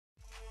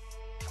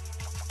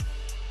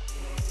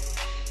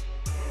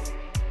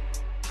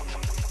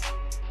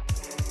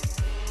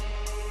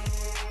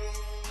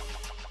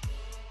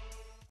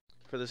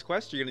For this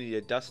quest, you're going to need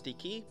a dusty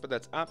key, but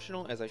that's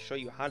optional as I show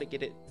you how to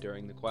get it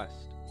during the quest.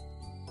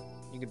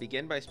 You can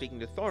begin by speaking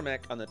to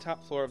Thormek on the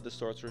top floor of the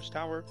Sorcerer's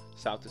Tower,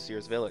 south of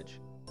Seer's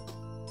Village.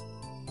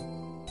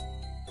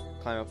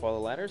 Climb up all the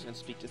ladders and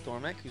speak to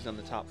Thormek, who's on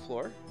the top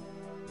floor.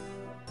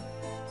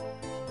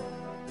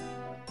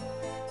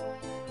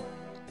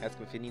 Ask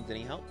him if he needs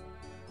any help.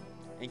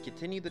 And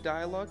continue the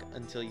dialogue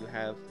until you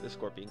have the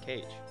Scorpion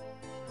Cage.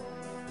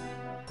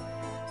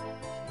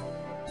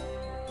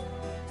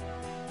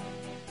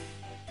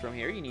 From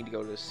here, you need to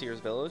go to Seer's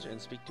Village and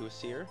speak to a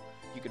seer.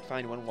 You can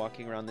find one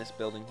walking around this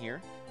building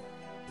here.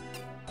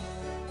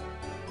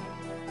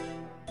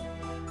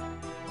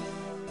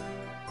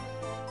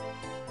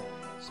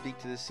 Speak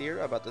to the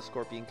seer about the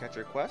Scorpion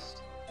Catcher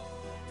quest.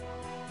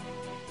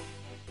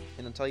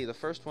 And I'll tell you the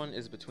first one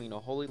is between a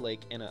holy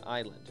lake and an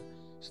island.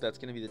 So that's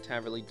going to be the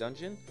Taverley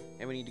Dungeon,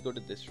 and we need to go to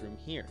this room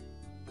here.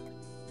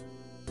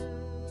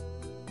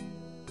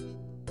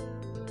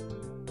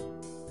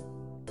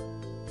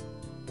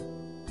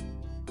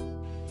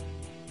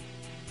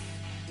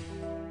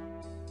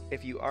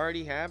 If you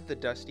already have the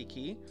Dusty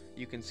Key,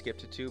 you can skip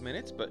to 2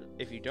 minutes, but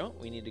if you don't,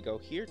 we need to go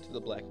here to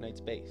the Black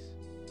Knight's base.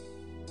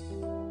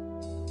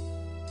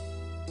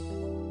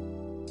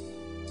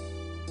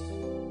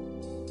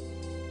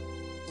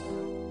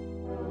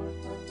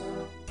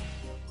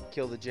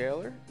 Kill the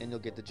jailer, and you'll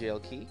get the jail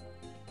key.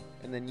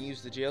 And then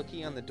use the jail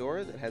key on the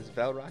door that has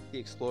Valrock the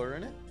Explorer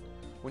in it.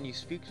 When you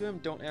speak to him,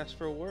 don't ask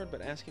for a word,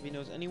 but ask if he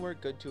knows anywhere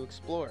good to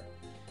explore.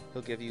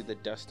 He'll give you the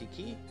Dusty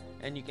Key,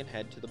 and you can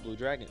head to the Blue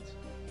Dragons.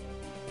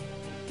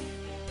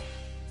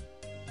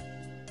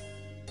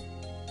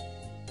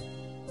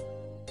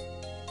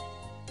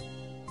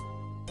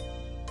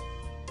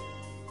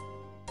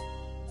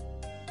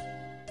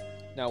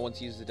 Now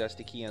once you use the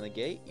Dusty Key on the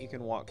gate, you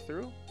can walk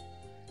through,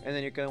 and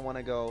then you're going to want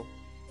to go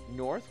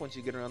north once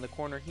you get around the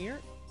corner here,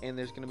 and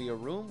there's going to be a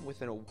room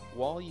within a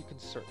wall you can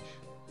search.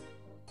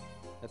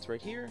 That's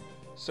right here.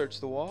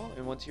 Search the wall,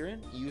 and once you're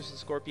in, use the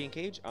Scorpion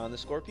Cage on the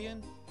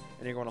Scorpion,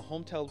 and you're going to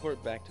home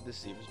teleport back to the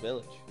Seer's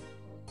Village.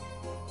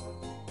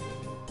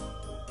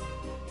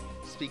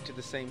 Speak to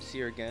the same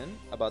seer again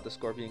about the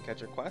Scorpion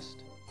Catcher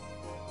quest,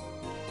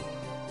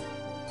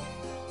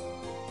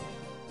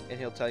 and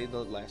he'll tell you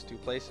the last 2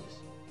 places.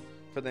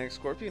 For the next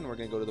Scorpion, we're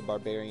going to go to the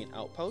Barbarian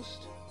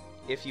Outpost.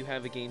 If you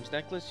have a game's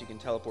necklace, you can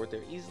teleport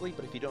there easily,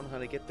 but if you don't know how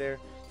to get there,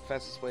 the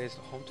fastest way is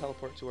to home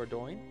teleport to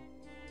Ardoin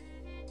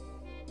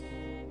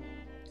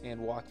and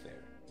walk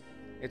there.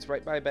 It's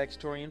right by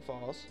Baxtorian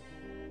Falls.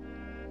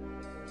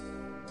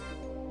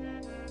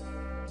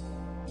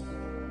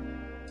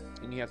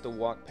 And you have to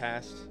walk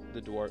past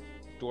the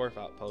dwarf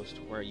outpost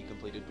where you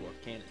completed Dwarf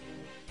Cannon.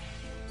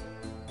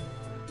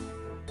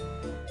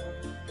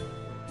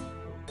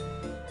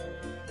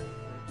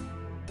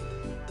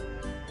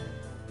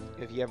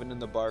 If you haven't done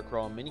the Bar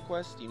Crawl mini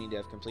quest, you need to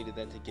have completed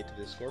that to get to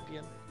this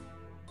Scorpion.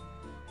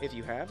 If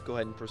you have, go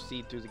ahead and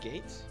proceed through the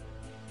gates.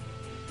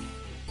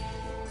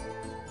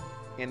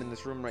 And in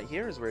this room right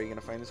here is where you're going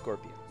to find the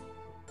Scorpion.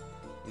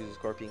 Use the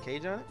Scorpion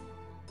Cage on it.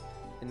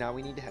 And now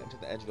we need to head to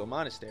the Edgeville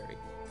Monastery.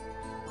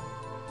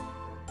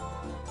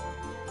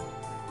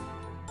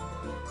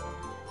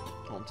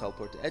 Home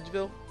teleport to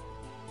Edgeville.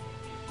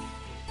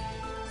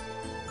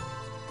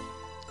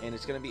 And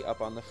it's going to be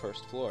up on the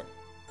 1st floor.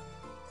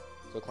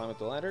 So climb up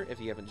the ladder. If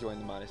you haven't joined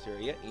the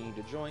monastery yet, you need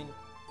to join.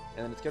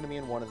 And then it's going to be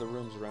in one of the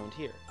rooms around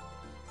here.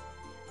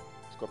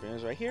 Scorpion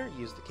is right here.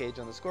 Use the cage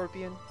on the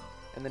Scorpion.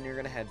 And then you're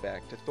going to head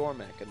back to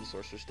Thormek at the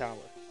Sorcerer's Tower.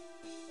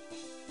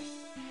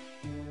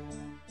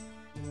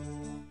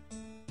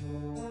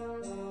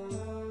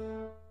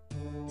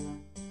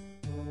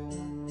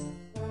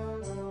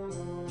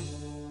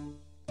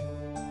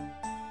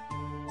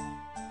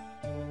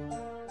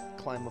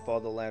 Climb up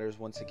all the ladders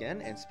once again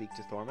and speak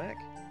to Thormek.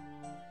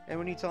 And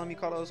when you tell him you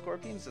caught all the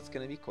Scorpions, that's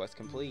going to be quest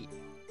complete.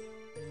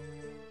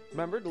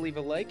 Remember to leave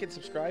a like and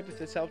subscribe if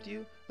this helped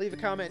you. Leave a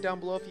comment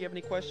down below if you have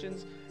any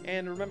questions.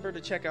 And remember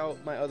to check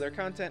out my other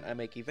content. I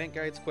make event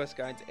guides, quest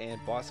guides, and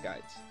boss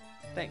guides.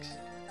 Thanks.